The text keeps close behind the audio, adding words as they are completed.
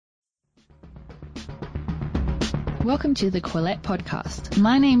Welcome to the Quillette podcast.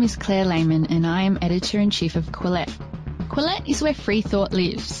 My name is Claire Lehman and I am Editor-in-Chief of Quillette. Quillette is where free thought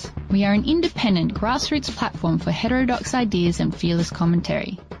lives. We are an independent grassroots platform for heterodox ideas and fearless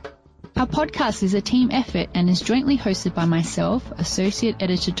commentary. Our podcast is a team effort and is jointly hosted by myself, Associate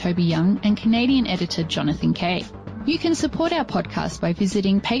Editor Toby Young, and Canadian Editor Jonathan Kay. You can support our podcast by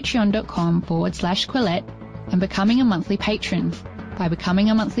visiting patreon.com/Quillette and becoming a monthly patron. By becoming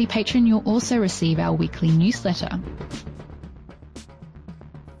a monthly patron, you'll also receive our weekly newsletter.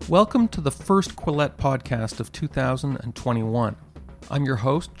 Welcome to the first Quillette podcast of 2021. I'm your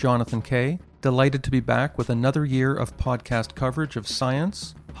host, Jonathan Kay, delighted to be back with another year of podcast coverage of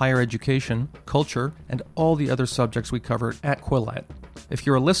science, higher education, culture, and all the other subjects we cover at Quillette. If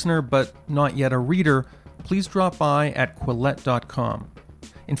you're a listener but not yet a reader, please drop by at quillette.com.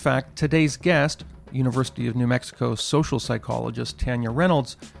 In fact, today's guest, University of New Mexico social psychologist Tania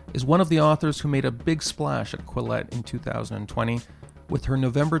Reynolds, is one of the authors who made a big splash at Quillette in 2020 with her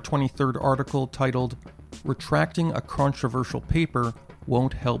November 23rd article titled "Retracting a Controversial Paper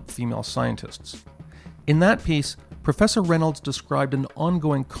Won't Help Female Scientists." In that piece, Professor Reynolds described an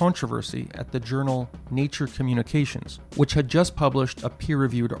ongoing controversy at the journal Nature Communications, which had just published a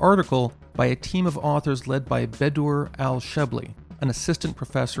peer-reviewed article by a team of authors led by Bedour Al-Shebli, an assistant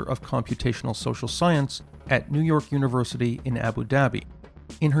professor of computational social science at New York University in Abu Dhabi.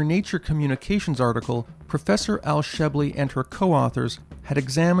 In her Nature Communications article, Professor Al-Shebli and her co-authors had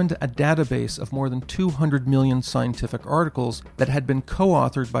examined a database of more than 200 million scientific articles that had been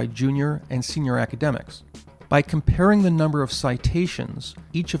co-authored by junior and senior academics. By comparing the number of citations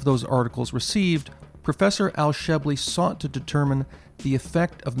each of those articles received, Professor Al-Shebli sought to determine the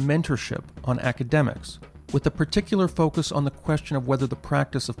effect of mentorship on academics, with a particular focus on the question of whether the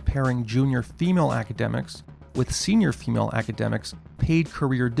practice of pairing junior female academics with senior female academics paid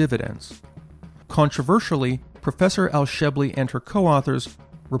career dividends. Controversially, Professor Al-Shebli and her co-authors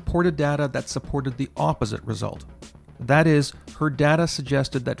reported data that supported the opposite result. That is, her data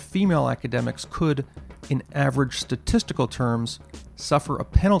suggested that female academics could, in average statistical terms, suffer a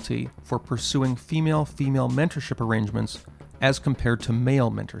penalty for pursuing female-female mentorship arrangements as compared to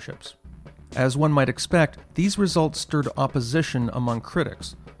male mentorships. As one might expect, these results stirred opposition among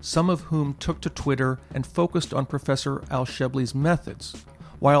critics, some of whom took to Twitter and focused on Professor Al-Shebli's methods,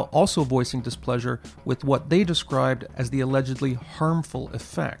 while also voicing displeasure with what they described as the allegedly harmful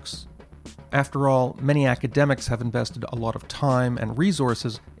effects. After all, many academics have invested a lot of time and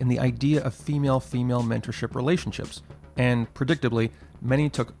resources in the idea of female-female mentorship relationships, and predictably, many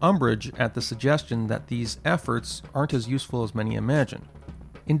took umbrage at the suggestion that these efforts aren't as useful as many imagined.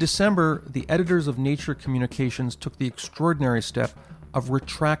 In December, the editors of Nature Communications took the extraordinary step of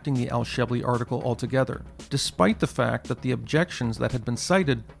retracting the Al-Shebli article altogether, despite the fact that the objections that had been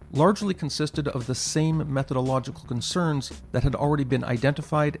cited largely consisted of the same methodological concerns that had already been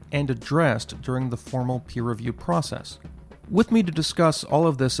identified and addressed during the formal peer review process. With me to discuss all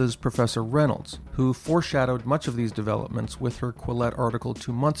of this is Professor Reynolds, who foreshadowed much of these developments with her Quillette article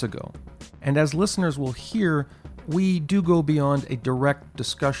 2 months ago. And as listeners will hear, we do go beyond a direct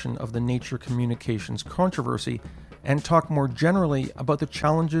discussion of the Nature Communications controversy and talk more generally about the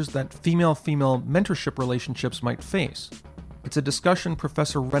challenges that female-female mentorship relationships might face. It's a discussion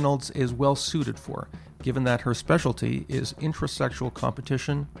Professor Reynolds is well suited for, given that her specialty is intrasexual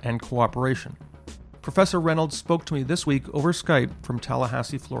competition and cooperation. Professor Reynolds spoke to me this week over Skype from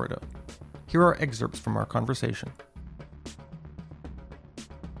Tallahassee, Florida. Here are excerpts from our conversation.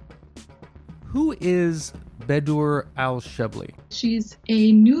 Who is Bedour Al-Shebli? She's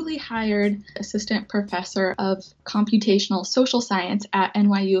a newly hired assistant professor of computational social science at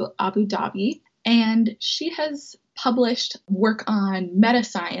NYU Abu Dhabi, and she has published work on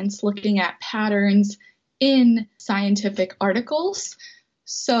meta-science looking at patterns in scientific articles.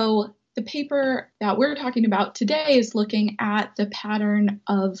 So the paper that we're talking about today is looking at the pattern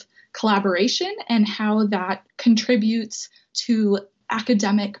of collaboration and how that contributes to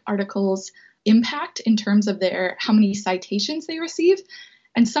academic articles' impact in terms of how many citations they receive.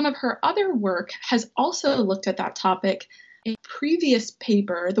 And some of her other work has also looked at that topic. A previous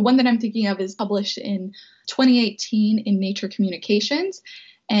paper, the one that I'm thinking of, is published in 2018 in Nature Communications.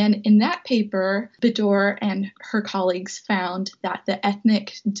 And in that paper, Bedour and her colleagues found that the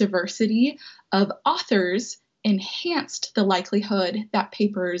ethnic diversity of authors enhanced the likelihood that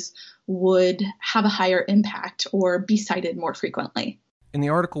papers would have a higher impact or be cited more frequently. In the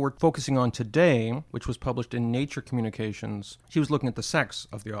article we're focusing on today, which was published in Nature Communications, she was looking at the sex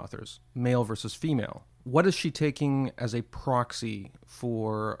of the authors, male versus female. What is she taking as a proxy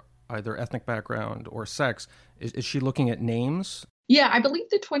for either ethnic background or sex? Is she looking at names? Yeah, I believe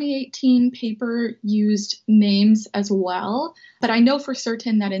the 2018 paper used names as well, but I know for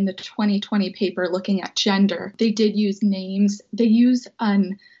certain that in the 2020 paper looking at gender, they did use names. They use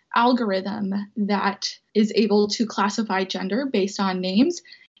an algorithm that is able to classify gender based on names.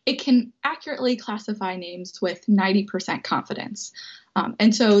 It can accurately classify names with 90% confidence.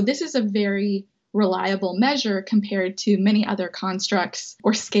 And so this is a very reliable measure compared to many other constructs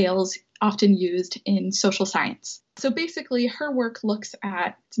or scales often used in social science. So basically, her work looks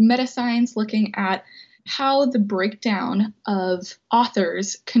at meta-science, looking at how the breakdown of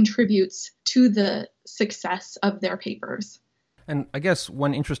authors contributes to the success of their papers. And I guess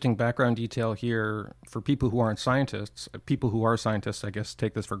one interesting background detail here for people who aren't scientists, people who are scientists, I guess,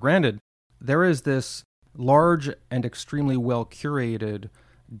 take this for granted. There is this large and extremely well curated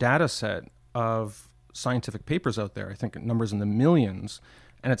data set of scientific papers out there. I think numbers in the millions.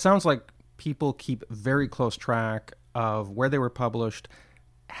 And it sounds like people keep very close track of where they were published,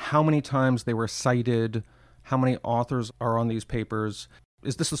 how many times they were cited, how many authors are on these papers.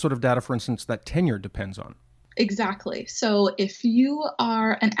 Is this the sort of data, for instance, that tenure depends on? Exactly. So if you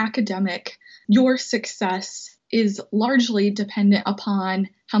are an academic, your success is largely dependent upon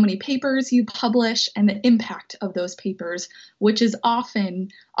how many papers you publish and the impact of those papers, which is often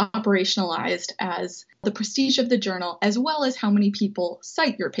operationalized as the prestige of the journal, as well as how many people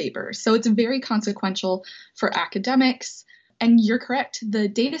cite your papers. So it's very consequential for academics. And you're correct, the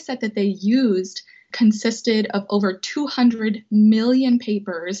data set that they used consisted of over 200 million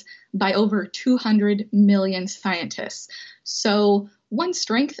papers by over 200 million scientists. So one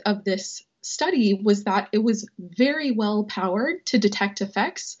strength of this study was that it was very well powered to detect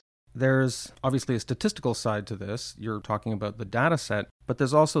effects. There's obviously a statistical side to this. You're talking about the data set, but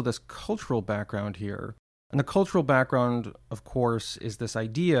there's also this cultural background here. And the cultural background, of course, is this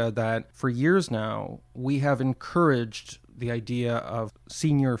idea that for years now, we have encouraged the idea of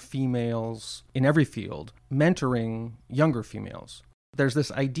senior females in every field mentoring younger females. There's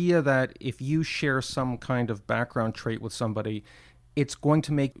this idea that if you share some kind of background trait with somebody, it's going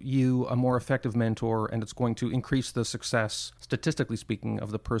to make you a more effective mentor, and it's going to increase the success, statistically speaking,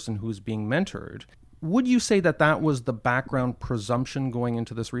 of the person who's being mentored. Would you say that that was the background presumption going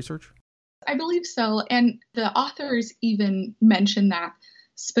into this research? I believe so. And the authors even mention that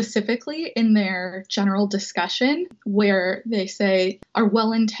specifically in their general discussion, where they say our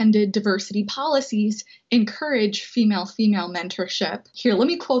well-intended diversity policies encourage female-female mentorship. Here, let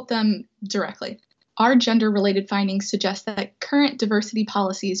me quote them directly. Our gender-related findings suggest that current diversity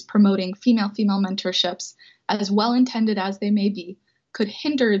policies promoting female-female mentorships, as well-intended as they may be, could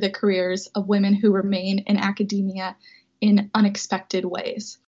hinder the careers of women who remain in academia in unexpected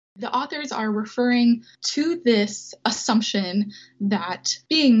ways. The authors are referring to this assumption that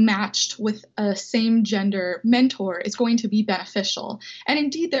being matched with a same-gender mentor is going to be beneficial. And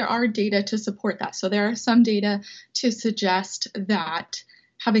indeed, there are data to support that. So there are some data to suggest that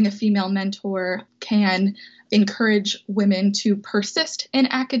having a female mentor can encourage women to persist in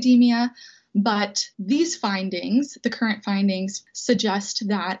academia. But these findings, the current findings, suggest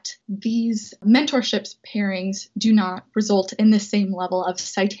that these mentorships pairings do not result in the same level of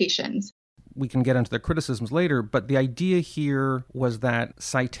citations. We can get into the criticisms later, but the idea here was that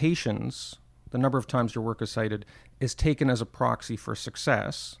citations, the number of times your work is cited, is taken as a proxy for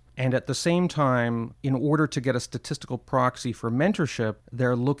success. And at the same time, in order to get a statistical proxy for mentorship,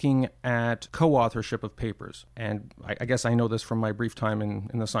 they're looking at co-authorship of papers. And I guess I know this from my brief time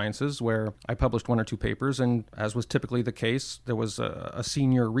in the sciences, where I published one or two papers, and as was typically the case, there was a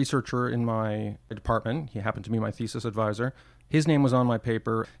senior researcher in my department. He happened to be my thesis advisor. His name was on my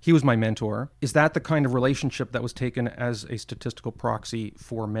paper. He was my mentor. Is that the kind of relationship that was taken as a statistical proxy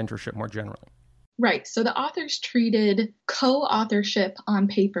for mentorship more generally? Right. So the authors treated co-authorship on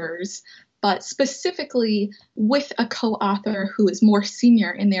papers, but specifically with a co-author who is more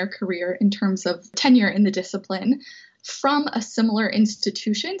senior in their career in terms of tenure in the discipline from a similar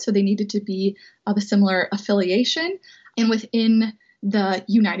institution. So they needed to be of a similar affiliation and within the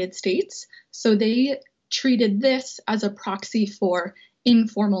United States. So they treated this as a proxy for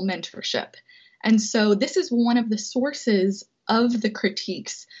informal mentorship. And so this is one of the sources of the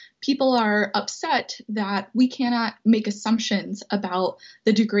critiques. People are upset that we cannot make assumptions about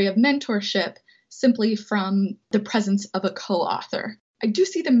the degree of mentorship simply from the presence of a co-author. I do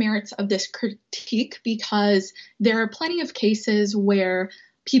see the merits of this critique because there are plenty of cases where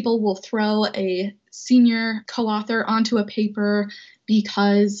people will throw a senior co-author onto a paper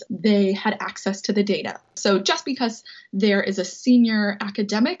because they had access to the data. So just because there is a senior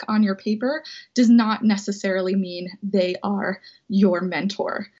academic on your paper does not necessarily mean they are your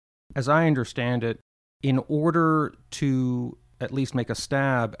mentor. As I understand it, in order to at least make a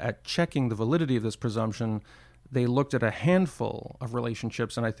stab at checking the validity of this presumption, they looked at a handful of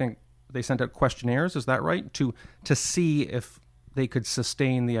relationships, and I think they sent out questionnaires, is that right? To see if they could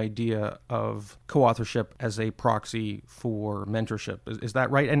sustain the idea of co-authorship as a proxy for mentorship. Is that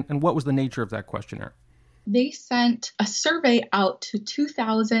right? And what was the nature of that questionnaire? They sent a survey out to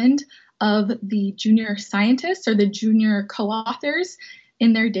 2,000 of the junior scientists or the junior co-authors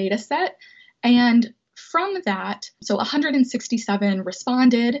in their data set. And from that, so 167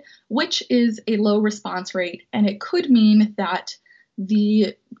 responded, which is a low response rate. And it could mean that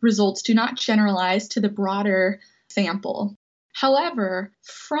the results do not generalize to the broader sample. However,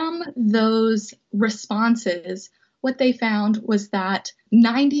 from those responses, what they found was that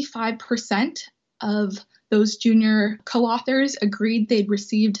 95% of those junior co-authors agreed they'd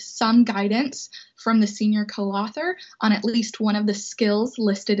received some guidance from the senior co-author on at least one of the skills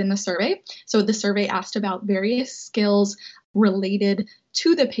listed in the survey. So the survey asked about various skills related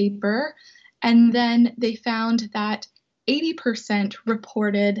to the paper, and then they found that 80%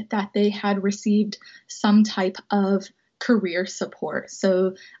 reported that they had received some type of career support.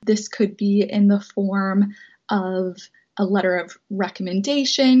 So this could be in the form of a letter of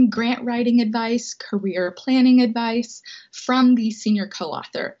recommendation, grant writing advice, career planning advice from the senior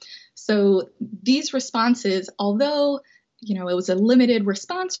co-author. So these responses, although, it was a limited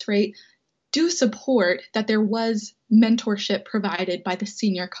response rate, do support that there was mentorship provided by the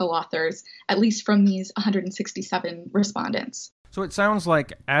senior co-authors, at least from these 167 respondents. So it sounds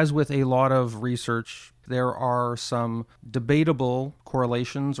like, as with a lot of research, there are some debatable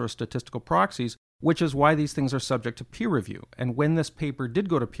correlations or statistical proxies, which is why these things are subject to peer review. And when this paper did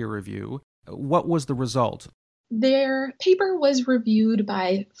go to peer review, what was the result? Their paper was reviewed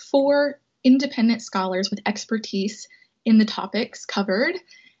by 4 independent scholars with expertise in the topics covered,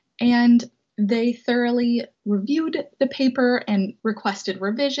 and they thoroughly reviewed the paper and requested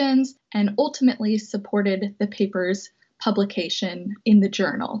revisions and ultimately supported the paper's publication in the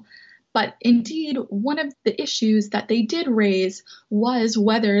journal. But indeed, one of the issues that they did raise was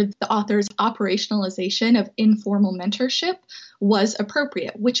whether the author's operationalization of informal mentorship was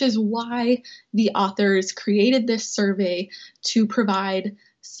appropriate, which is why the authors created this survey to provide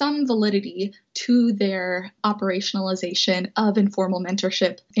some validity to their operationalization of informal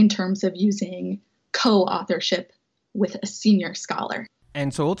mentorship in terms of using co-authorship with a senior scholar.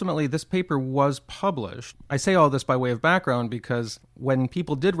 And so ultimately, this paper was published. I say all this by way of background because when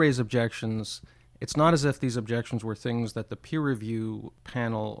people did raise objections, it's not as if these objections were things that the peer review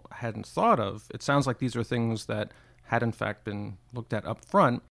panel hadn't thought of. It sounds like these are things that had in fact been looked at up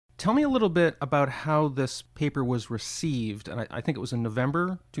front. Tell me a little bit about how this paper was received. And I think it was in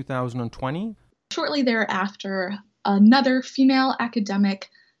November 2020. Shortly thereafter, another female academic,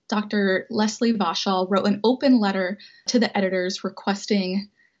 Dr. Leslie Vachal, wrote an open letter to the editors requesting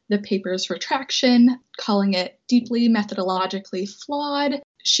the paper's retraction, calling it deeply methodologically flawed.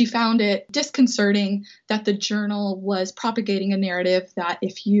 She found it disconcerting that the journal was propagating a narrative that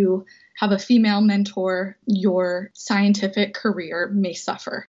if you have a female mentor, your scientific career may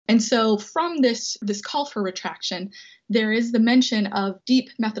suffer. And so from this call for retraction, there is the mention of deep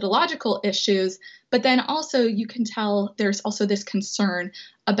methodological issues, but then also you can tell there's also this concern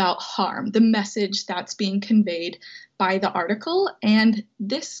about harm, the message that's being conveyed by the article. And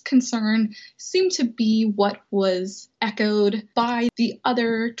this concern seemed to be what was echoed by the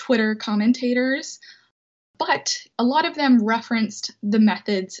other Twitter commentators, but a lot of them referenced the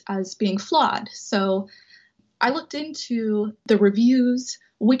methods as being flawed. So I looked into the reviews,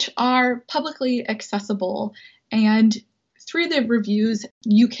 which are publicly accessible, and through the reviews,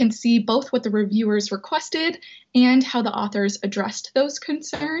 you can see both what the reviewers requested and how the authors addressed those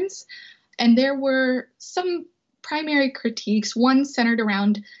concerns. And there were some primary critiques, one centered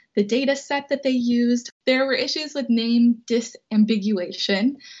around the data set that they used. There were issues with name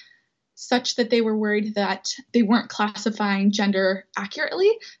disambiguation, such that they were worried that they weren't classifying gender accurately.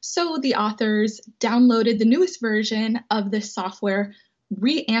 So the authors downloaded the newest version of this software,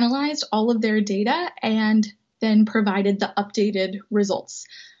 reanalyzed all of their data, and then provided the updated results.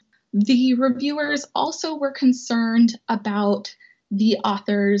 The reviewers also were concerned about the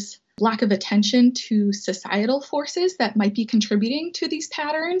author's lack of attention to societal forces that might be contributing to these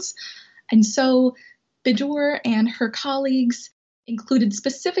patterns. And so Bidor and her colleagues included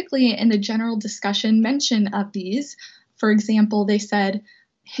specifically in the general discussion mention of these. For example, they said,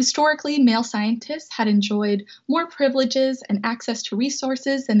 historically, male scientists had enjoyed more privileges and access to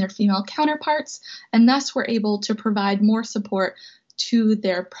resources than their female counterparts, and thus were able to provide more support to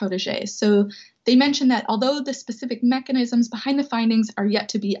their protégés. So they mentioned that although the specific mechanisms behind the findings are yet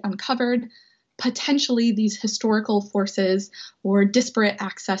to be uncovered, potentially these historical forces or disparate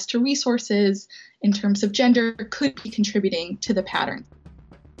access to resources in terms of gender could be contributing to the pattern.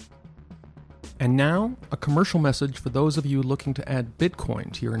 And now, a commercial message for those of you looking to add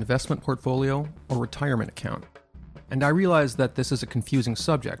Bitcoin to your investment portfolio or retirement account. And I realize that this is a confusing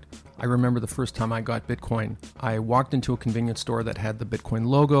subject. I remember the first time I got Bitcoin, I walked into a convenience store that had the Bitcoin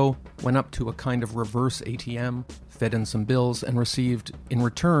logo, went up to a kind of reverse ATM, fed in some bills, and received, in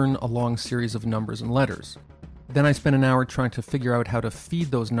return, a long series of numbers and letters. Then I spent an hour trying to figure out how to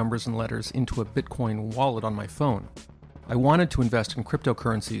feed those numbers and letters into a Bitcoin wallet on my phone. I wanted to invest in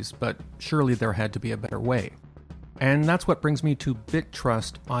cryptocurrencies, but surely there had to be a better way. And that's what brings me to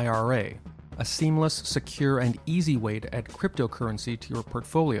BitTrust IRA, a seamless, secure, and easy way to add cryptocurrency to your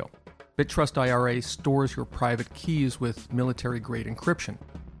portfolio. BitTrust IRA stores your private keys with military-grade encryption.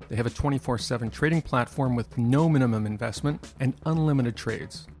 They have a 24/7 trading platform with no minimum investment and unlimited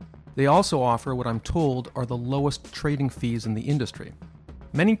trades. They also offer what I'm told are the lowest trading fees in the industry.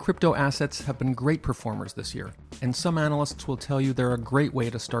 Many crypto assets have been great performers this year, and some analysts will tell you they're a great way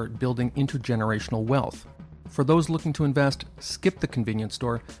to start building intergenerational wealth. For those looking to invest, skip the convenience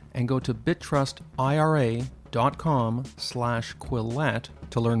store and go to bittrustira.com/Quillette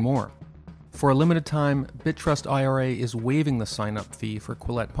to learn more. For a limited time, BitTrust IRA is waiving the sign-up fee for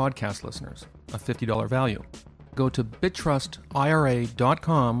Quillette podcast listeners, a $50 value. Go to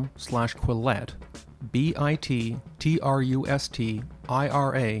bittrustira.com/Quillette,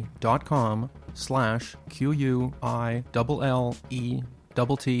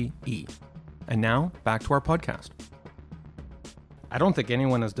 BITTRUSTIRA.com/QUILLETTE. And now, back to our podcast. I don't think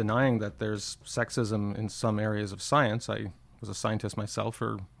anyone is denying that there's sexism in some areas of science. I was a scientist myself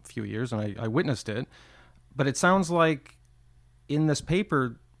for a few years, and I witnessed it. But it sounds like in this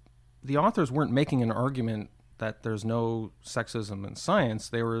paper, the authors weren't making an argument that there's no sexism in science.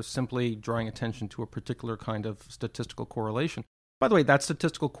 They were simply drawing attention to a particular kind of statistical correlation. By the way, that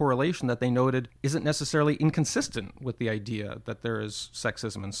statistical correlation that they noted isn't necessarily inconsistent with the idea that there is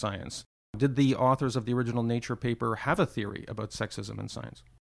sexism in science. Did the authors of the original Nature paper have a theory about sexism in science?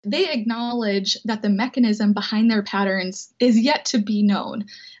 They acknowledge that the mechanism behind their patterns is yet to be known.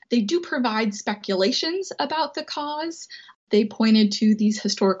 They do provide speculations about the cause. They pointed to these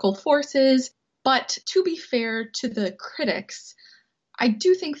historical forces. But to be fair to the critics, I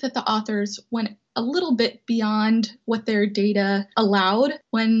do think that the authors went a little bit beyond what their data allowed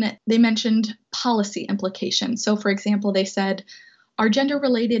when they mentioned policy implications. So, for example, they said, our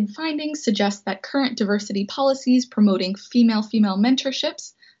gender-related findings suggest that current diversity policies promoting female-female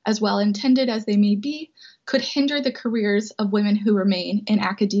mentorships, as well intended as they may be, could hinder the careers of women who remain in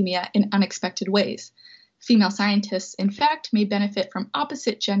academia in unexpected ways. Female scientists, in fact, may benefit from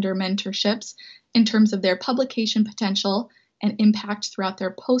opposite gender mentorships in terms of their publication potential and impact throughout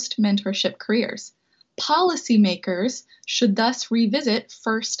their post-mentorship careers. Policymakers should thus revisit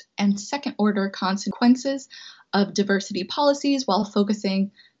first and second order consequences of diversity policies while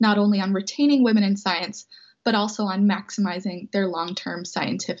focusing not only on retaining women in science, but also on maximizing their long-term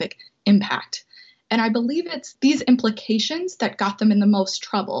scientific impact. And I believe it's these implications that got them in the most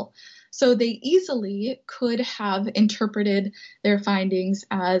trouble. So they easily could have interpreted their findings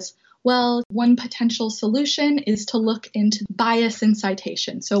as, well, one potential solution is to look into bias in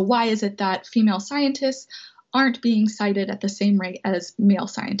citation. So why is it that female scientists aren't being cited at the same rate as male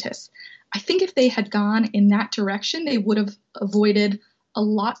scientists? I think if they had gone in that direction, they would have avoided a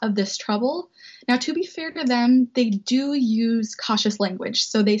lot of this trouble. Now, to be fair to them, they do use cautious language.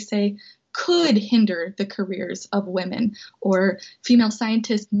 So they say, could hinder the careers of women, or female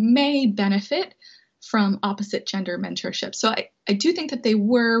scientists may benefit from opposite gender mentorship. So I do think that they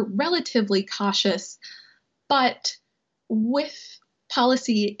were relatively cautious, but with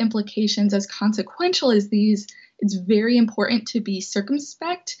policy implications as consequential as these, it's very important to be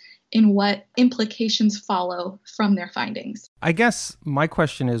circumspect in what implications follow from their findings. I guess my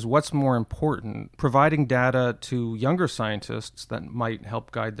question is, what's more important, providing data to younger scientists that might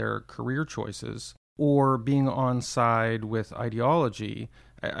help guide their career choices, or being on side with ideology?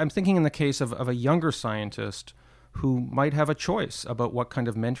 I'm thinking in the case of a younger scientist who might have a choice about what kind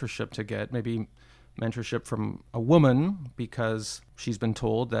of mentorship to get, maybe mentorship from a woman because she's been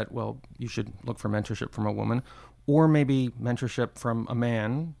told that, well, you should look for mentorship from a woman, or maybe mentorship from a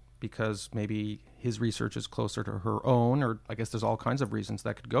man because maybe his research is closer to her own, or I guess there's all kinds of reasons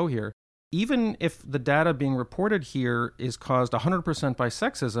that could go here. Even if the data being reported here is caused 100% by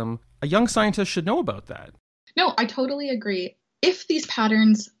sexism, a young scientist should know about that. No, I totally agree. If these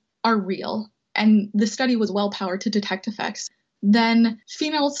patterns are real, and the study was well-powered to detect effects, then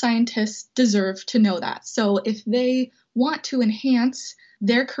female scientists deserve to know that. So if they want to enhance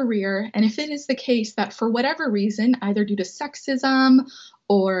their career. And if it is the case that for whatever reason, either due to sexism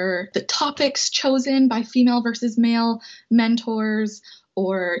or the topics chosen by female versus male mentors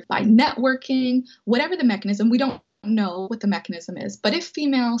or by networking, whatever the mechanism, we don't know what the mechanism is. But if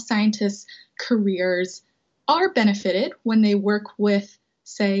female scientists' careers are benefited when they work with,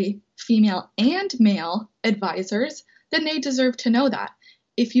 say, female and male advisors, then they deserve to know that.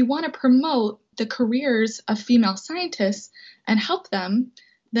 If you want to promote the careers of female scientists and help them,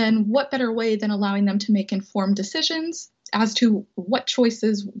 then what better way than allowing them to make informed decisions as to what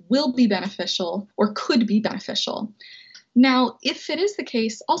choices will be beneficial or could be beneficial. Now, if it is the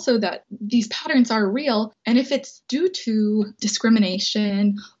case also that these patterns are real, and if it's due to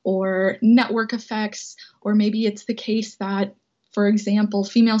discrimination or network effects, or maybe it's the case that, for example,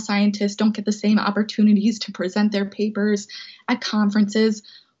 female scientists don't get the same opportunities to present their papers at conferences,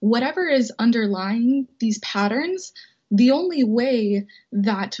 whatever is underlying these patterns, the only way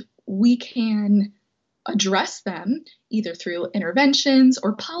that we can address them, either through interventions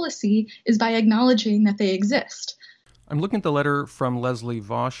or policy, is by acknowledging that they exist. I'm looking at the letter from Leslie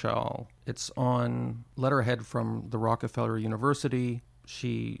Vaushall. It's on letterhead from the Rockefeller University.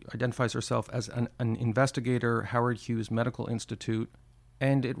 She identifies herself as an investigator, Howard Hughes Medical Institute.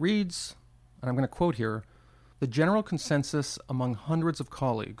 And it reads, and I'm going to quote here, "The general consensus among hundreds of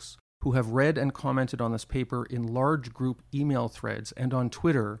colleagues who have read and commented on this paper in large group email threads and on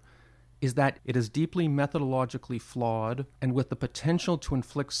Twitter is that it is deeply methodologically flawed and with the potential to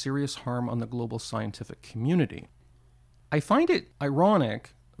inflict serious harm on the global scientific community." I find it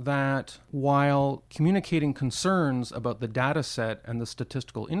ironic that while communicating concerns about the data set and the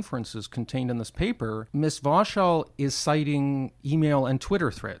statistical inferences contained in this paper, Ms. Vaushall is citing email and Twitter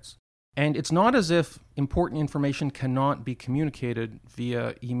threads. And it's not as if important information cannot be communicated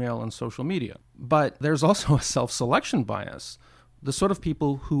via email and social media. But there's also a self-selection bias. The sort of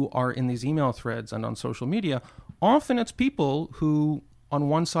people who are in these email threads and on social media, often it's people who, on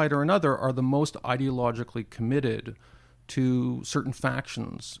one side or another, are the most ideologically committed to certain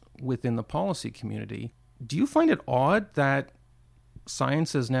factions within the policy community. Do you find it odd that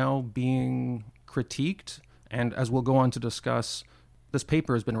science is now being critiqued, and as we'll go on to discuss, this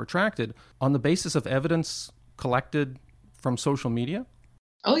paper has been retracted, on the basis of evidence collected from social media?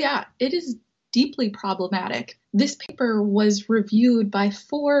 Oh yeah, it is deeply problematic. This paper was reviewed by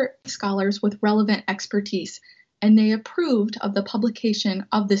 4 scholars with relevant expertise, and they approved of the publication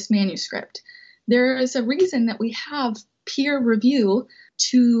of this manuscript. There is a reason that we have peer review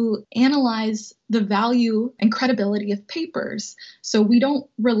to analyze the value and credibility of papers. So we don't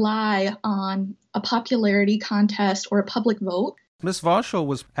rely on a popularity contest or a public vote. Ms. Vaushall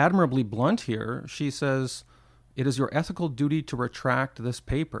was admirably blunt here. She says, "It is your ethical duty to retract this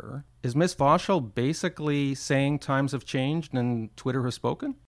paper." Is Ms. Vaushall basically saying times have changed and Twitter has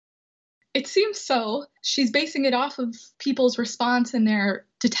spoken? It seems so. She's basing it off of people's response and their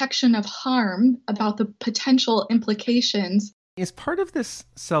detection of harm about the potential implications. As part of this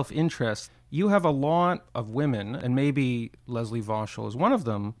self-interest, you have a lot of women, and maybe Leslie Vaushall is one of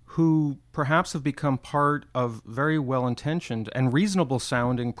them, who perhaps have become part of very well-intentioned and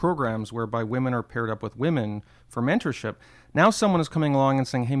reasonable-sounding programs whereby women are paired up with women for mentorship. Now someone is coming along and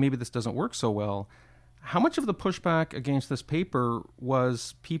saying, hey, maybe this doesn't work so well. How much of the pushback against this paper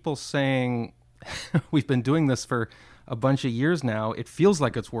was people saying, we've been doing this for a bunch of years now, it feels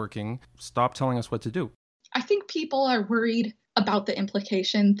like it's working, stop telling us what to do? I think people are worried about the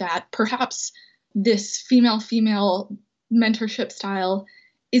implication that perhaps this female-female mentorship style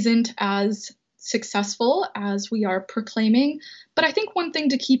isn't as successful as we are proclaiming. But I think one thing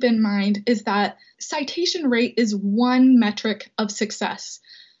to keep in mind is that citation rate is one metric of success.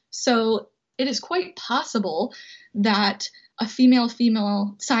 So it is quite possible that a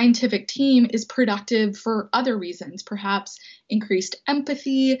female-female scientific team is productive for other reasons, perhaps increased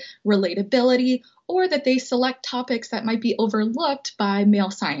empathy, relatability, or that they select topics that might be overlooked by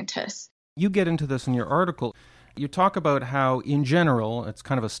male scientists. You get into this in your article. You talk about how, in general, it's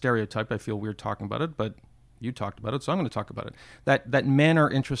kind of a stereotype. I feel weird talking about it, but you talked about it, so I'm going to talk about it. That men are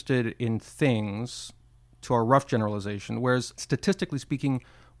interested in things, to our rough generalization, whereas statistically speaking,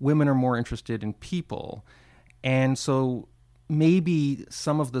 women are more interested in people. And so maybe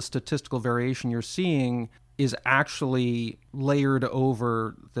some of the statistical variation you're seeing is actually layered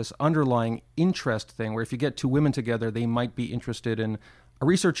over this underlying interest thing, where if you get 2 women together, they might be interested in a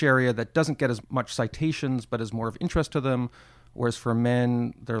research area that doesn't get as much citations, but is more of interest to them. Whereas for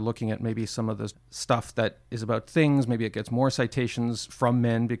men, they're looking at maybe some of the stuff that is about things. Maybe it gets more citations from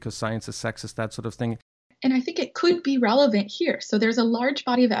men because science is sexist, that sort of thing. And I think it could be relevant here. So there's a large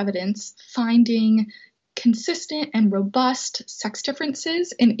body of evidence finding consistent and robust sex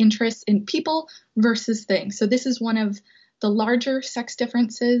differences in interests in people versus things. So this is one of the larger sex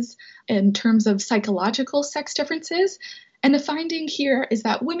differences in terms of psychological sex differences. And the finding here is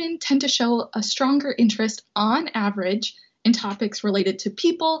that women tend to show a stronger interest on average in topics related to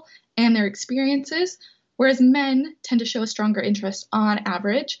people and their experiences, whereas men tend to show a stronger interest on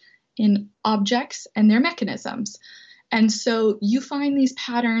average in objects and their mechanisms. And so you find these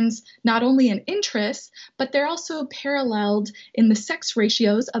patterns not only in interests, but they're also paralleled in the sex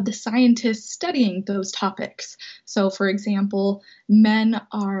ratios of the scientists studying those topics. So, for example, men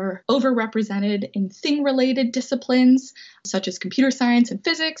are overrepresented in thing-related disciplines, such as computer science and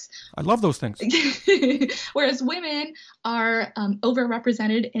physics. I love those things. Whereas women are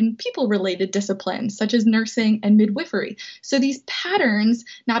overrepresented in people-related disciplines, such as nursing and midwifery. So these patterns,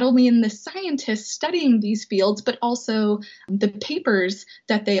 not only in the scientists studying these fields, but also the papers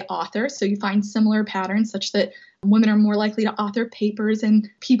that they author. So you find similar patterns such that women are more likely to author papers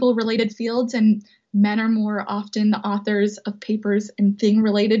in people-related fields, and men are more often the authors of papers in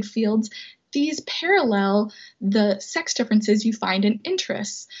thing-related fields. These parallel the sex differences you find in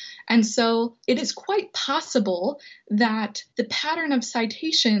interests. And so it is quite possible that the pattern of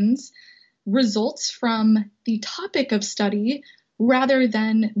citations results from the topic of study rather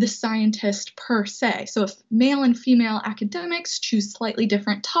than the scientist per se. So if male and female academics choose slightly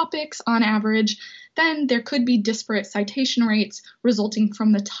different topics on average, then there could be disparate citation rates resulting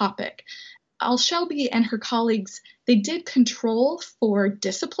from the topic. Al Shelby and her colleagues, they did control for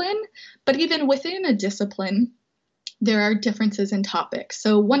discipline, but even within a discipline, there are differences in topics.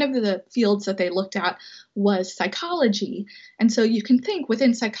 So one of the fields that they looked at was psychology. And so you can think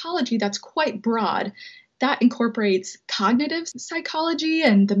within psychology, that's quite broad. That incorporates cognitive psychology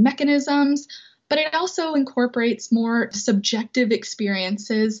and the mechanisms, but it also incorporates more subjective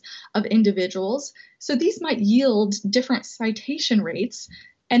experiences of individuals. So these might yield different citation rates.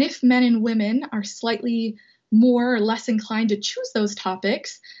 And if men and women are slightly more or less inclined to choose those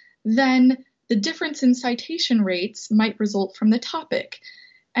topics, then the difference in citation rates might result from the topic.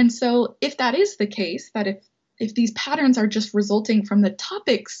 And so if that is the case, that if these patterns are just resulting from the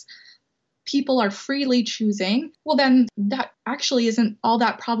topics people are freely choosing, well, then that actually isn't all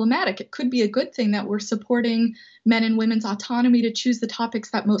that problematic. It could be a good thing that we're supporting men and women's autonomy to choose the topics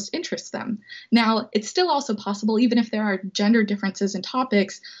that most interest them. Now, it's still also possible, even if there are gender differences in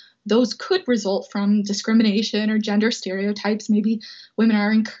topics, those could result from discrimination or gender stereotypes. Maybe women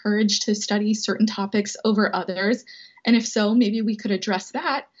are encouraged to study certain topics over others. And if so, maybe we could address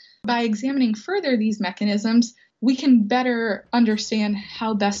that. By examining further these mechanisms, we can better understand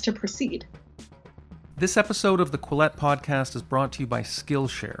how best to proceed. This episode of the Quillette Podcast is brought to you by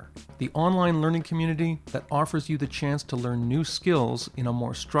Skillshare, the online learning community that offers you the chance to learn new skills in a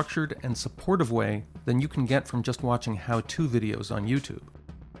more structured and supportive way than you can get from just watching how-to videos on YouTube.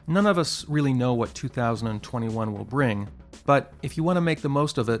 None of us really know what 2021 will bring, but if you want to make the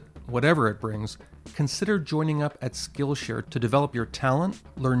most of it, whatever it brings, consider joining up at Skillshare to develop your talent,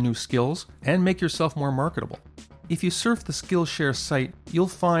 learn new skills, and make yourself more marketable. If you surf the Skillshare site, you'll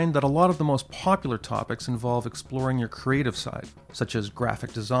find that a lot of the most popular topics involve exploring your creative side, such as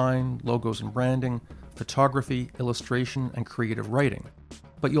graphic design, logos and branding, photography, illustration, and creative writing.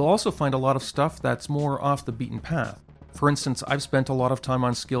 But you'll also find a lot of stuff that's more off the beaten path. For instance, I've spent a lot of time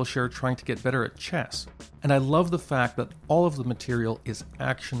on Skillshare trying to get better at chess, and I love the fact that all of the material is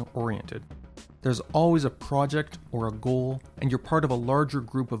action-oriented. There's always a project or a goal, and you're part of a larger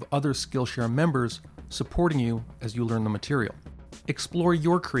group of other Skillshare members supporting you as you learn the material. Explore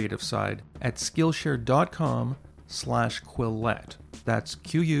your creative side at Skillshare.com/Quillette. That's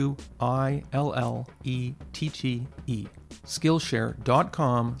Quillette.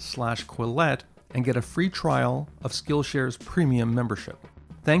 Skillshare.com/Quillette and get a free trial of Skillshare's premium membership.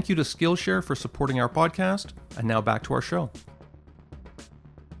 Thank you to Skillshare for supporting our podcast, and now back to our show.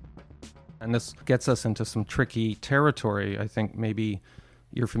 And this gets us into some tricky territory. I think maybe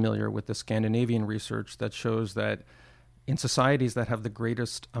you're familiar with the Scandinavian research that shows that in societies that have the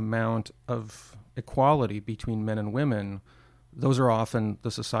greatest amount of equality between men and women, those are often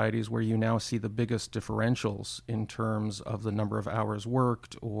the societies where you now see the biggest differentials in terms of the number of hours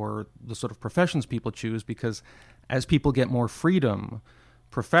worked or the sort of professions people choose, because as people get more freedom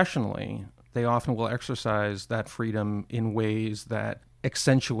professionally, they often will exercise that freedom in ways that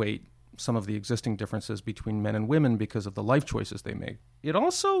accentuate some of the existing differences between men and women because of the life choices they make. It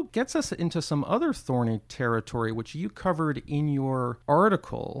also gets us into some other thorny territory, which you covered in your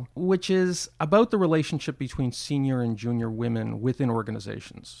article, which is about the relationship between senior and junior women within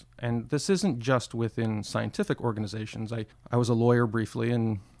organizations. And this isn't just within scientific organizations. I was a lawyer briefly,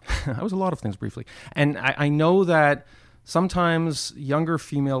 and I was a lot of things briefly. And I know that sometimes younger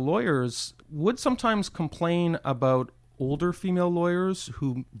female lawyers would sometimes complain about older female lawyers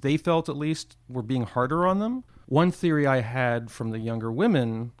who they felt at least were being harder on them. One theory I had from the younger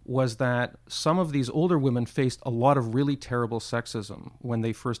women was that some of these older women faced a lot of really terrible sexism when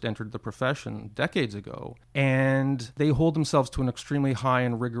they first entered the profession decades ago. And they hold themselves to an extremely high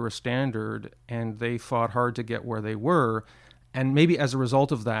and rigorous standard, and they fought hard to get where they were. And maybe as a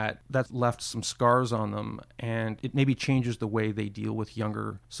result of that, that left some scars on them, and it maybe changes the way they deal with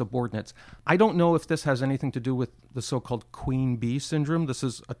younger subordinates. I don't know if this has anything to do with the so-called queen bee syndrome. This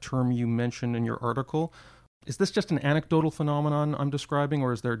is a term you mentioned in your article. Is this just an anecdotal phenomenon I'm describing,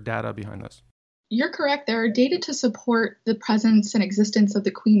 or is there data behind this? You're correct. There are data to support the presence and existence of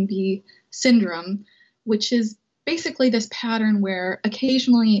the queen bee syndrome, which is basically this pattern where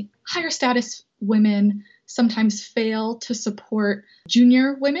occasionally higher status women sometimes fail to support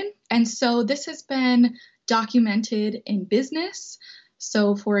junior women. And so this has been documented in business.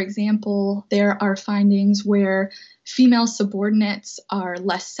 So, for example, there are findings where female subordinates are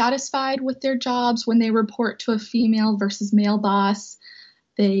less satisfied with their jobs when they report to a female versus male boss.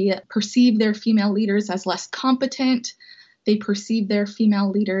 They perceive their female leaders as less competent. They perceive their female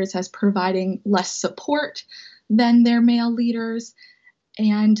leaders as providing less support than their male leaders.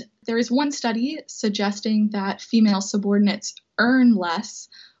 And there is one study suggesting that female subordinates earn less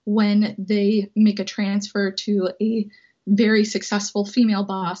when they make a transfer to a very successful female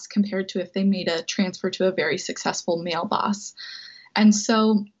boss compared to if they made a transfer to a very successful male boss. And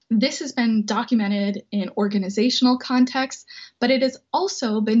so this has been documented in organizational contexts, but it has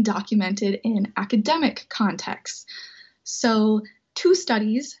also been documented in academic contexts. So 2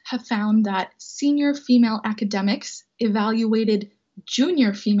 studies have found that senior female academics evaluated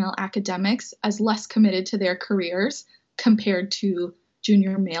junior female academics as less committed to their careers compared to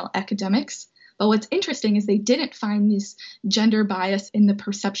junior male academics. But what's interesting is they didn't find this gender bias in the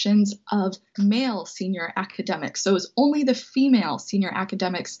perceptions of male senior academics. So it was only the female senior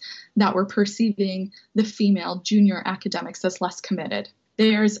academics that were perceiving the female junior academics as less committed.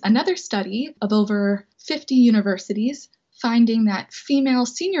 There's another study of over 50 universities finding that female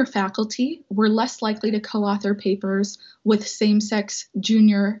senior faculty were less likely to co-author papers with same-sex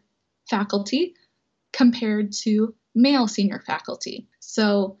junior faculty compared to male senior faculty.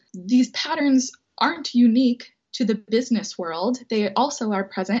 So these patterns aren't unique to the business world. They also are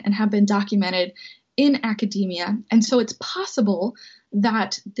present and have been documented in academia. And so it's possible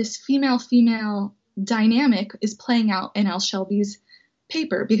that this female-female dynamic is playing out in Al Shelby's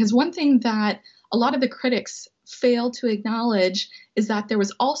paper, because one thing that a lot of the critics fail to acknowledge is that there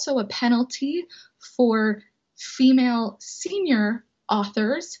was also a penalty for female senior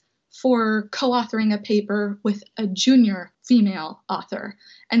authors for co-authoring a paper with a junior female author.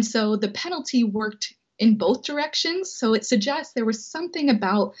 And so the penalty worked in both directions. So it suggests there was something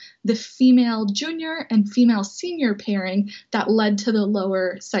about the female junior and female senior pairing that led to the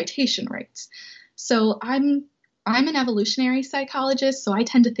lower citation rates. So I'm an evolutionary psychologist, so I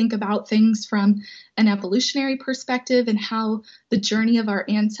tend to think about things from an evolutionary perspective and how the journey of our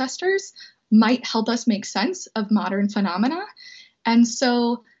ancestors might help us make sense of modern phenomena. And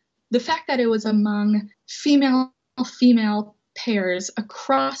so the fact that it was among female-female pairs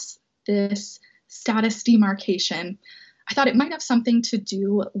across this status demarcation, I thought it might have something to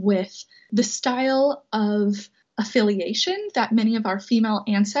do with the style of affiliation that many of our female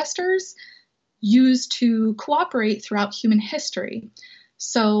ancestors used to cooperate throughout human history.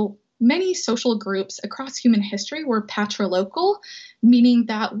 So many social groups across human history were patrilocal, meaning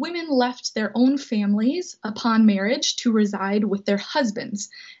that women left their own families upon marriage to reside with their husbands.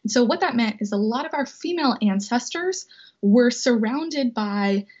 And so what that meant is a lot of our female ancestors were surrounded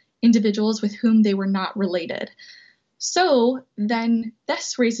by individuals with whom they were not related. So then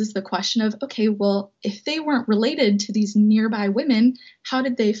this raises the question of, okay, well, if they weren't related to these nearby women, how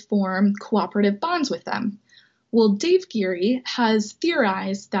did they form cooperative bonds with them? Well, Dave Geary has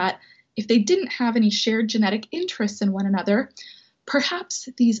theorized that if they didn't have any shared genetic interests in one another, perhaps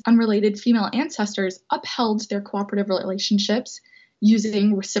these unrelated female ancestors upheld their cooperative relationships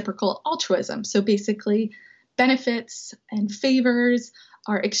using reciprocal altruism. So basically, benefits and favors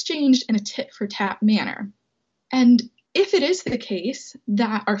are exchanged in a tit-for-tat manner. And if it is the case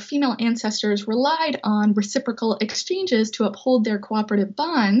that our female ancestors relied on reciprocal exchanges to uphold their cooperative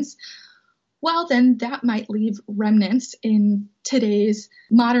bonds, well, then that might leave remnants in today's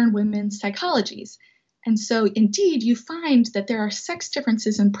modern women's psychologies. And so indeed, you find that there are sex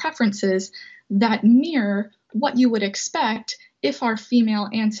differences and preferences that mirror what you would expect if our female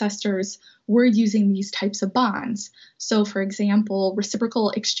ancestors were using these types of bonds. So for example,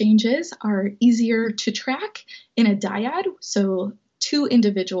 reciprocal exchanges are easier to track in a dyad, so two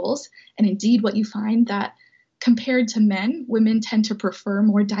individuals. And indeed, what you find that compared to men, women tend to prefer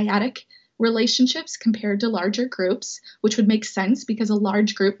more dyadic relationships compared to larger groups, which would make sense because a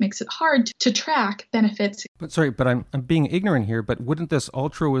large group makes it hard to track benefits. But I'm being ignorant here, but wouldn't this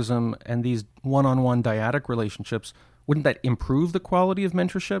altruism and these one-on-one dyadic relationships, wouldn't that improve the quality of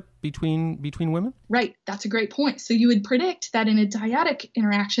mentorship between women? Right. That's a great point. So you would predict that in a dyadic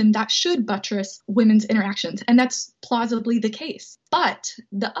interaction, that should buttress women's interactions. And that's plausibly the case. But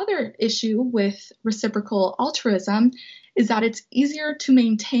the other issue with reciprocal altruism is that it's easier to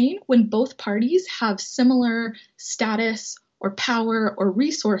maintain when both parties have similar status or power or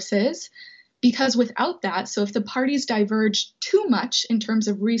resources. Because without that, so if the parties diverge too much in terms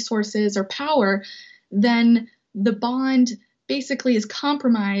of resources or power, then the bond basically is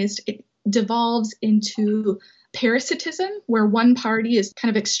compromised. It devolves into parasitism, where one party is kind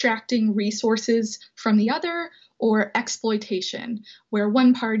of extracting resources from the other, or exploitation, where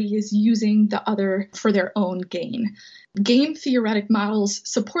one party is using the other for their own gain. Game theoretic models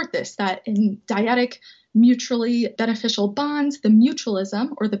support this, that in dyadic mutually beneficial bonds, the mutualism,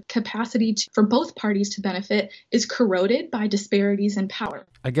 or the capacity for both parties to benefit, is corroded by disparities in power.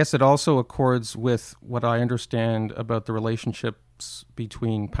 I guess it also accords with what I understand about the relationships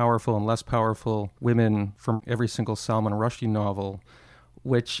between powerful and less powerful women from every single Salman Rushdie novel,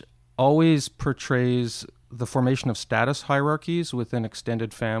 which always portrays the formation of status hierarchies within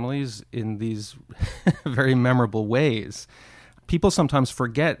extended families in these very memorable ways. People sometimes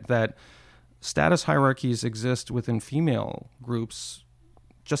forget that status hierarchies exist within female groups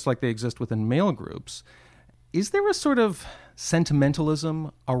just like they exist within male groups. Is there a sort of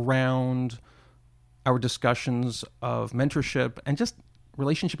sentimentalism around our discussions of mentorship and just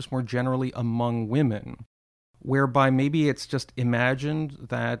relationships more generally among women, whereby maybe it's just imagined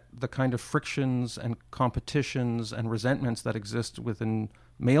that the kind of frictions and competitions and resentments that exist within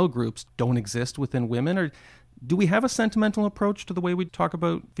male groups don't exist within women? Or do we have a sentimental approach to the way we talk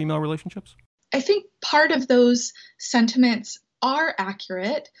about female relationships? I think part of those sentiments are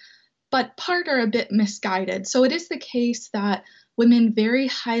accurate, but part are a bit misguided. So it is the case that women very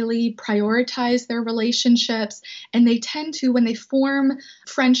highly prioritize their relationships, and they tend to, when they form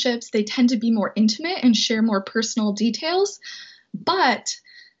friendships, they tend to be more intimate and share more personal details. But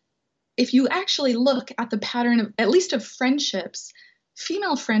if you actually look at the pattern of, at least of friendships,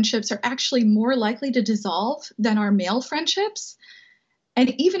 female friendships are actually more likely to dissolve than are male friendships.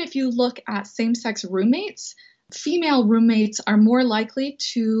 And even if you look at same-sex roommates, female roommates are more likely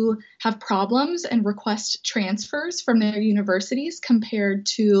to have problems and request transfers from their universities compared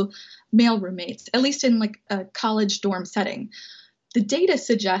to male roommates, at least in like a college dorm setting. The data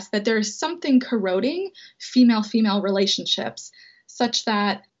suggests that there is something corroding female-female relationships, such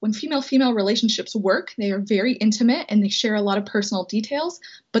that when female-female relationships work, they are very intimate and they share a lot of personal details,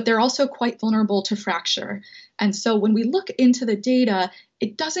 but they're also quite vulnerable to fracture. And so when we look into the data,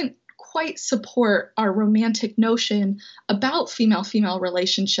 it doesn't quite support our romantic notion about female-female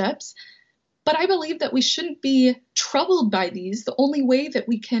relationships. But I believe that we shouldn't be troubled by these. The only way that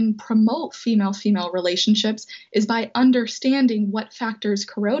we can promote female-female relationships is by understanding what factors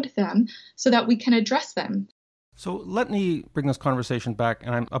corrode them so that we can address them. So let me bring this conversation back,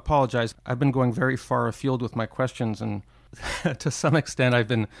 and I apologize. I've been going very far afield with my questions, and to some extent I've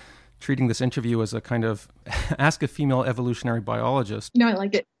been treating this interview as a kind of ask a female evolutionary biologist. No, I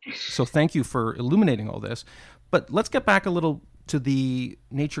like it. So thank you for illuminating all this. But let's get back a little to the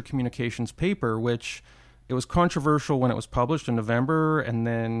Nature Communications paper, which it was controversial when it was published in November. And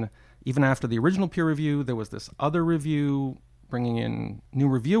then even after the original peer review, there was this other review bringing in new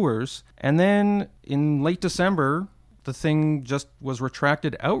reviewers. And then in late December, the thing just was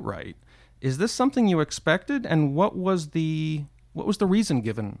retracted outright. Is this something you expected? And what was the reason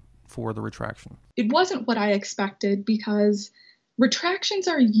given for the retraction? It wasn't what I expected, because retractions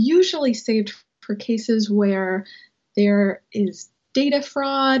are usually saved for cases where there is data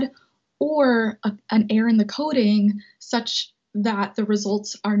fraud or an error in the coding such that the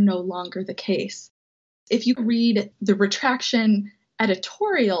results are no longer the case. If you read the retraction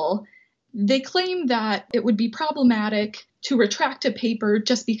editorial, they claim that it would be problematic to retract a paper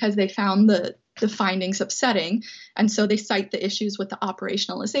just because they found the findings upsetting. And so they cite the issues with the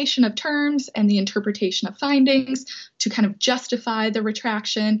operationalization of terms and the interpretation of findings to kind of justify the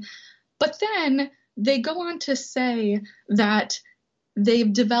retraction. But then they go on to say that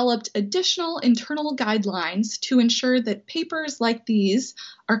they've developed additional internal guidelines to ensure that papers like these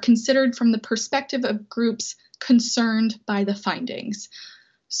are considered from the perspective of groups concerned by the findings.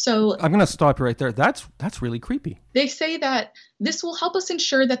 So I'm going to stop you right there. That's really creepy. They say that this will help us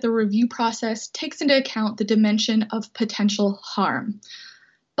ensure that the review process takes into account the dimension of potential harm.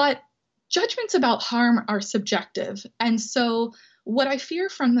 But judgments about harm are subjective. And so what I fear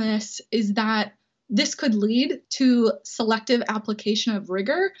from this is that this could lead to selective application of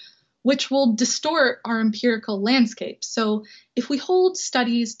rigor, which will distort our empirical landscape. So if we hold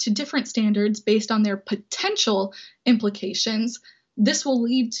studies to different standards based on their potential implications, this will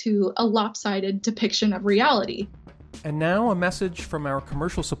lead to a lopsided depiction of reality. And now a message from our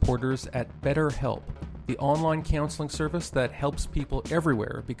commercial supporters at BetterHelp, the online counseling service that helps people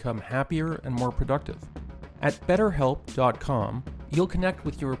everywhere become happier and more productive. At BetterHelp.com, you'll connect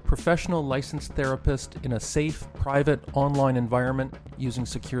with your professional licensed therapist in a safe, private, online environment using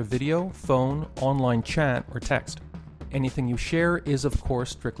secure video, phone, online chat, or text. Anything you share is, of course,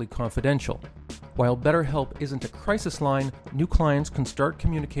 strictly confidential. While BetterHelp isn't a crisis line, new clients can start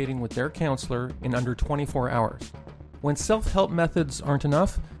communicating with their counselor in under 24 hours. When self-help methods aren't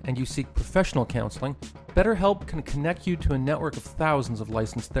enough and you seek professional counseling, BetterHelp can connect you to a network of thousands of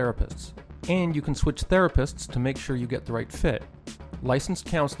licensed therapists. And you can switch therapists to make sure you get the right fit. Licensed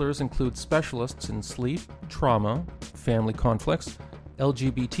counselors include specialists in sleep, trauma, family conflicts,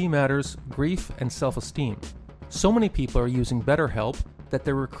 LGBT matters, grief, and self-esteem. So many people are using BetterHelp that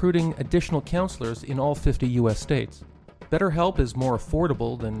they're recruiting additional counselors in all 50 US states. BetterHelp is more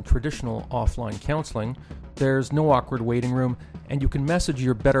affordable than traditional offline counseling. There's no awkward waiting room, and you can message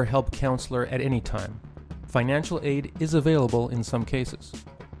your BetterHelp counselor at any time. Financial aid is available in some cases.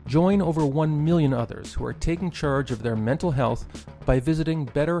 Join over 1 million others who are taking charge of their mental health by visiting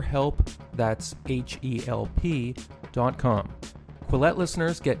BetterHelp, that's HELP.com. Quillette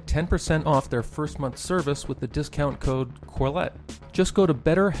listeners get 10% off their first month service with the discount code Quillette. Just go to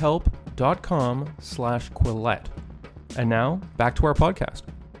betterhelp.com/Quillette. And now, back to our podcast.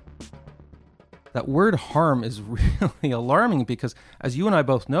 That word harm is really alarming because, as you and I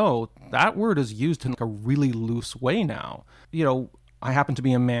both know, that word is used in a really loose way now. You know, I happen to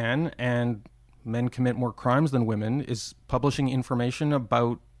be a man, and men commit more crimes than women. Is publishing information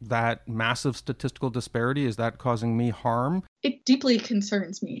about that massive statistical disparity, is that causing me harm? It deeply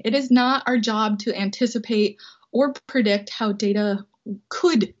concerns me. It is not our job to anticipate or predict how data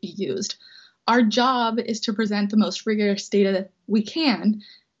could be used. Our job is to present the most rigorous data that we can.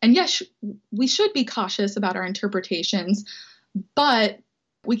 And yes, we should be cautious about our interpretations, but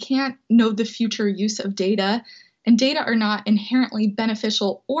we can't know the future use of data. And data are not inherently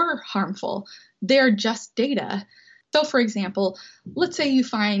beneficial or harmful. They're just data. So, for example, let's say you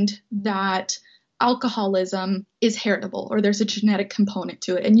find that alcoholism is heritable or there's a genetic component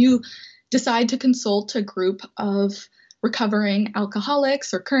to it, and you decide to consult a group of recovering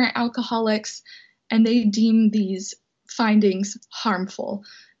alcoholics or current alcoholics, and they deem these findings harmful.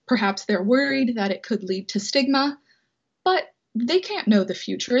 Perhaps they're worried that it could lead to stigma, but they can't know the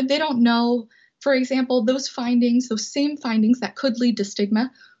future. They don't know, for example, those findings, those same findings that could lead to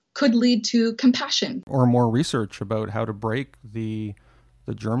stigma could lead to compassion. Or more research about how to break the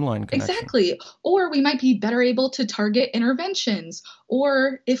germline connection. Exactly. Or we might be better able to target interventions.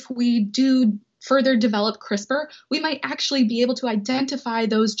 Or if we do further develop CRISPR, we might actually be able to identify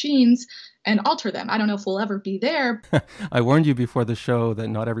those genes and alter them. I don't know if we'll ever be there. I warned you before the show that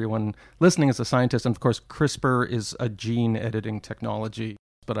not everyone listening is a scientist. And of course, CRISPR is a gene editing technology.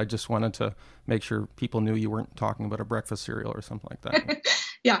 But I just wanted to make sure people knew you weren't talking about a breakfast cereal or something like that.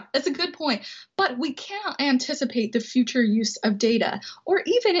 Yeah, that's a good point. But we can't anticipate the future use of data. Or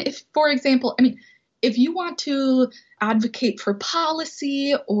even if, for example, if you want to advocate for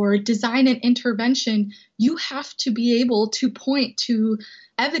policy or design an intervention, you have to be able to point to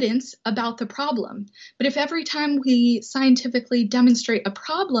evidence about the problem. But if every time we scientifically demonstrate a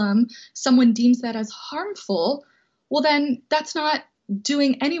problem, someone deems that as harmful, well, then that's not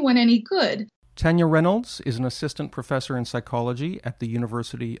doing anyone any good. Tania Reynolds is an assistant professor in psychology at the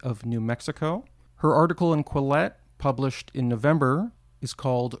University of New Mexico. Her article in Quillette, published in November, is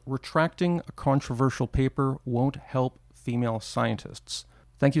called "Retracting a Controversial Paper Won't Help Female Scientists."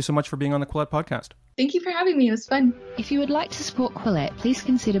 Thank you so much for being on the Quillette podcast. Thank you for having me. It was fun. If you would like to support Quillette, please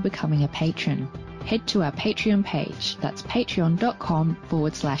consider becoming a patron. Head to our Patreon page. That's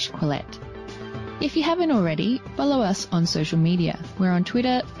patreon.com/Quillette. If you haven't already, follow us on social media. We're on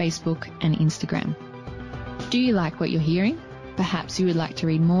Twitter, Facebook, and Instagram. Do you like what you're hearing? Perhaps you would like to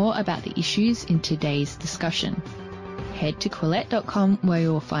read more about the issues in today's discussion. head to Quillette.com where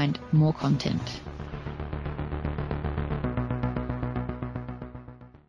you will find more content.